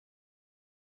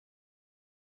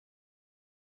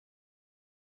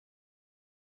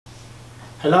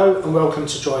Hello and welcome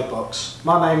to DroidBOX.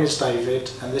 My name is David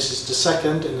and this is the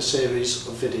second in a series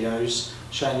of videos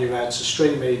showing you how to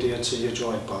stream media to your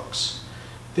DroidBOX.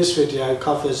 This video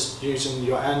covers using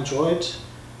your Android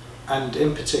and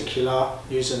in particular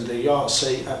using the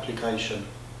Yatse application.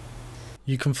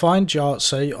 You can find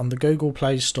Yatse on the Google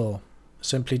Play Store.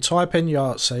 Simply type in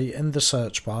Yatse in the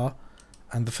search bar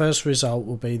and the first result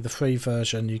will be the free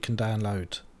version you can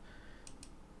download.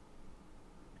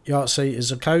 Yatse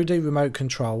is a Kodi remote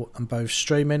control and both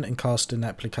streaming and casting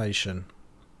application.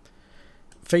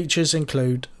 Features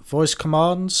include voice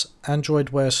commands,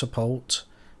 Android Wear support,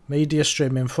 media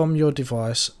streaming from your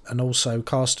device and also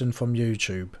casting from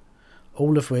YouTube,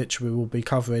 all of which we will be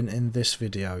covering in this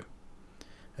video.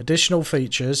 Additional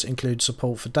features include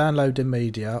support for downloading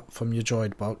media from your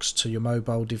DroidBOX to your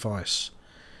mobile device.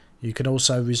 You can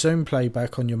also resume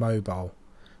playback on your mobile.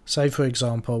 Say for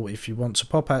example if you want to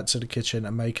pop out to the kitchen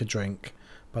and make a drink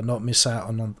but not miss out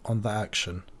on the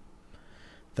action.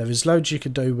 There is loads you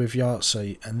can do with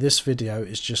Yatse and this video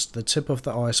is just the tip of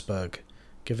the iceberg,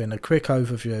 giving a quick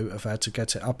overview of how to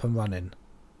get it up and running.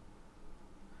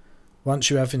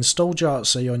 Once you have installed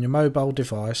Yatse on your mobile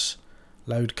device,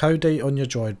 load Kodi on your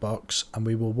DroidBOX and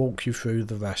we will walk you through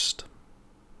the rest.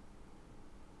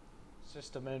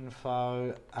 System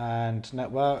info and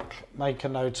network. Make a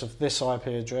note of this IP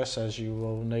address as you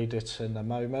will need it in a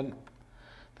moment.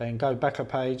 Then go back a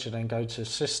page and then go to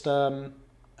system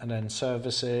and then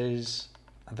services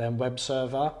and then web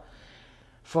server.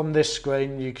 From this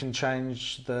screen you can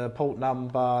change the port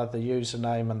number, the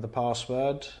username and the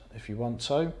password if you want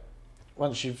to.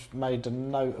 Once you've made a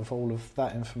note of all of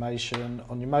that information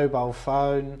on your mobile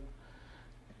phone,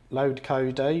 load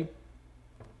Kodi.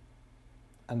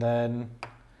 And then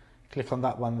click on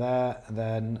that one there and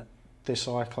then this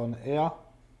icon here,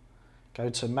 go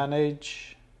to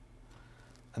manage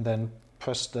and then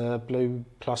press the blue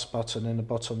plus button in the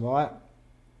bottom right.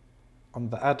 On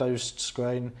the add host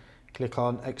screen click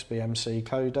on XBMC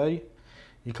Kodi.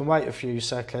 You can wait a few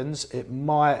seconds, it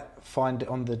might find it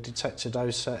on the detected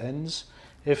host settings.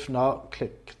 If not,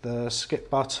 click the skip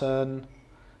button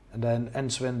and then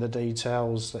enter in the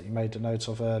details that you made a note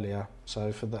of earlier.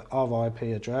 So for the RIP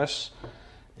address,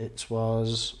 it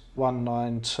was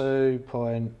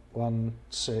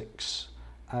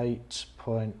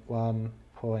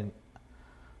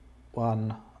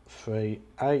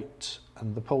 192.168.1.138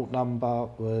 and the port number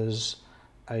was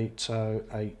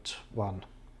 8081.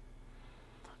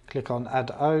 Click on add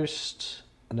host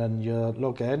and then your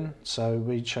login. So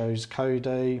we chose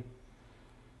Kodi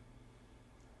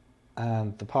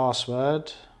and the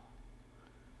password,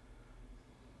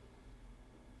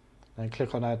 then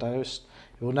click on add host.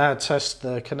 It will now test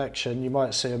the connection. You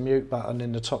might see a mute button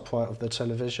in the top right of the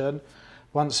television.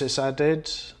 Once it's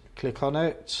added, click on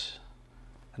it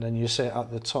and then you see it at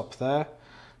the top there.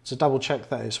 To double check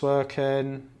that it's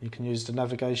working, you can use the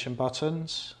navigation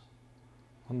buttons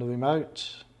on the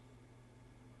remote.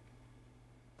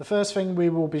 The first thing we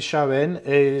will be showing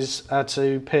is how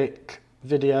to pick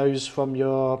videos from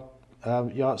your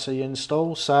Yatse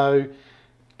install. So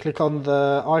click on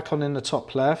the icon in the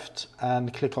top left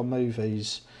and click on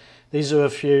movies. These are a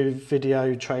few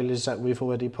video trailers that we've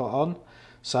already put on.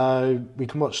 So we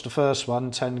can watch the first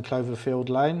one, 10 Cloverfield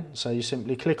Lane. So you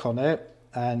simply click on it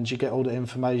and you get all the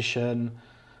information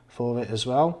for it as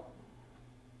well.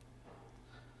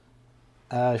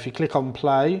 If you click on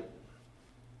play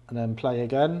and then play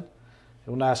again, it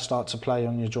will now start to play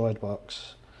on your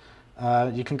DroidBOX.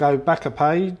 You can go back a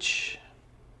page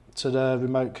to the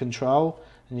remote control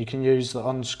and you can use the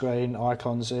on-screen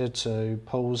icons here to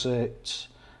pause it,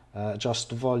 adjust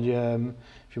the volume.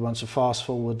 If you want to fast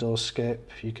forward or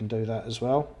skip, you can do that as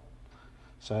well.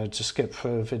 So to skip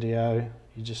through a video,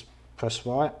 you just press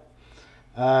right.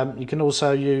 You can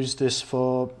also use this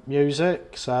for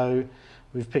music. So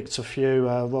we've picked a few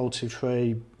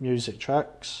royalty-free music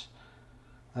tracks.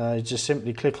 You just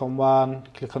simply click on one,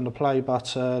 click on the play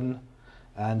button,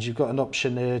 and you've got an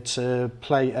option here to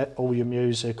play all your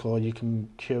music, or you can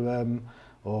queue them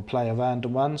or play a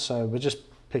random one. So we'll just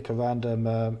pick a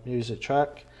random music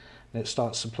track and it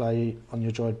starts to play on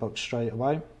your DroidBOX straight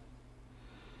away.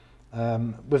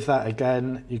 With that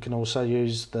again, you can also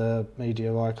use the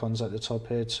media icons at the top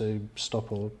here to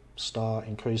stop or start,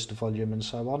 increase the volume and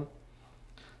so on.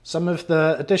 Some of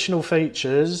the additional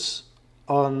features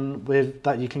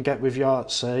that you can get with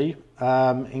Yatse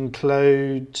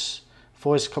include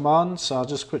voice commands. So I'll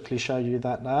just quickly show you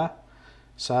that now.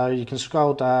 So you can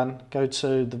scroll down, go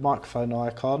to the microphone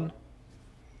icon,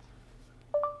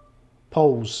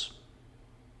 pause,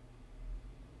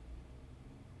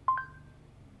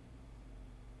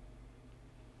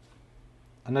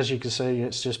 and as you can see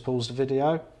it's just paused the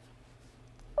video.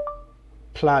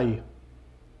 Play.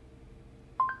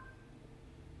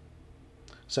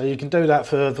 So you can do that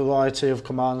for a variety of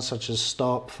commands such as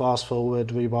stop, fast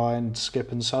forward, rewind,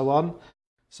 skip and so on.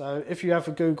 So if you have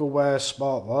a Google Wear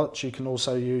smartwatch, you can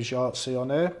also use Yatse on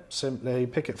here. Simply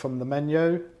pick it from the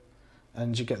menu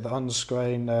and you get the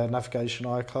on-screen navigation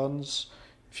icons.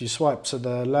 If you swipe to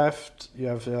the left, you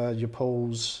have your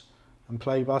pause and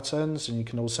play buttons, and you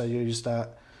can also use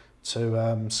that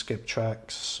to skip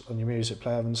tracks on your music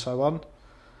player and so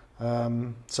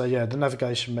on. So yeah, the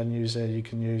navigation menus here you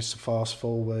can use to fast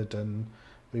forward and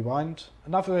rewind.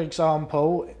 Another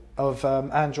example of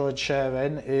Android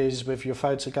sharing is with your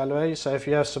photo gallery. So if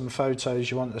you have some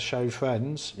photos you want to show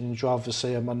friends and you'd rather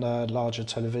see them on a larger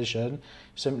television,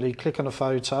 simply click on a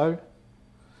photo,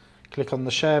 click on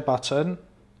the share button,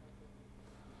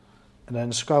 and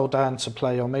then scroll down to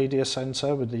play your media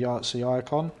center with the Yatse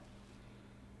icon.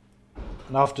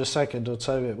 And after a second or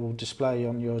two it will display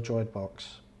on your DroidBOX.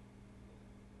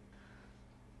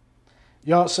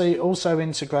 Yatse also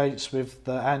integrates with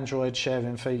the Android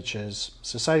sharing features.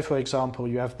 So say for example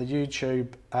you have the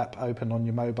YouTube app open on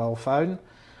your mobile phone.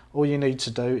 All you need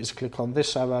to do is click on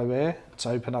this arrow here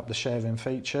to open up the sharing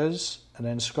features, and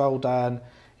then scroll down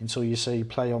until you see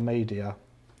play on media.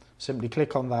 Simply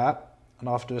click on that, and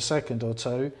after a second or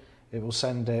two it will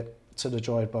send it to the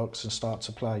DroidBOX and start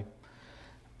to play.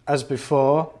 As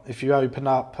before, if you open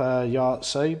up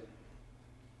Yatse,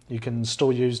 you can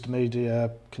still use the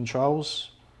media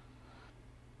controls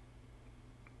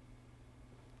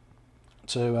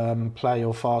to play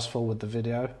or fast forward the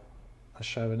video as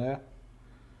shown here.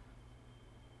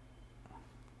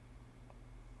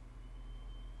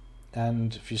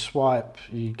 And if you swipe,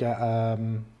 you get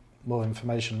more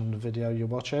information on the video you're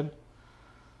watching.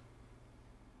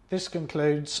 This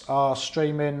concludes our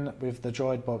streaming with the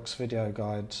DroidBOX video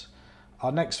guides.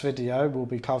 Our next video will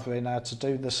be covering how to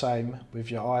do the same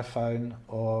with your iPhone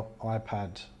or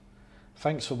iPad.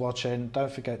 Thanks for watching.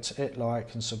 Don't forget to hit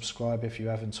like and subscribe if you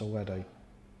haven't already.